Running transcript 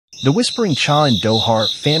The Whispering Cha in Dohar,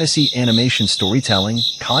 fantasy animation storytelling,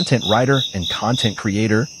 content writer and content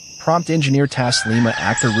creator, prompt engineer Taslema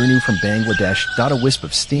Akther Runu from Bangladesh. A wisp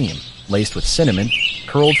of steam, laced with cinnamon,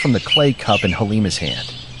 curled from the clay cup in Halima's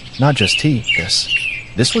hand. Not just tea,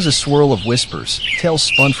 this was a swirl of whispers, tales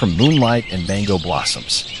spun from moonlight and mango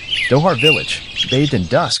blossoms. Dohar village, bathed in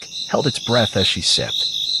dusk, held its breath as she sipped.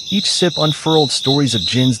 Each sip unfurled stories of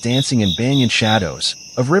djinns dancing in banyan shadows,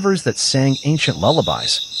 of rivers that sang ancient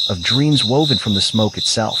lullabies, of dreams woven from the smoke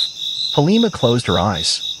itself. Halima closed her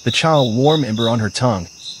eyes, the cha a warm ember on her tongue,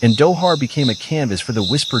 and Dohar became a canvas for the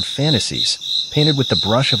whispered fantasies, painted with the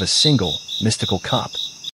brush of a single, mystical cup.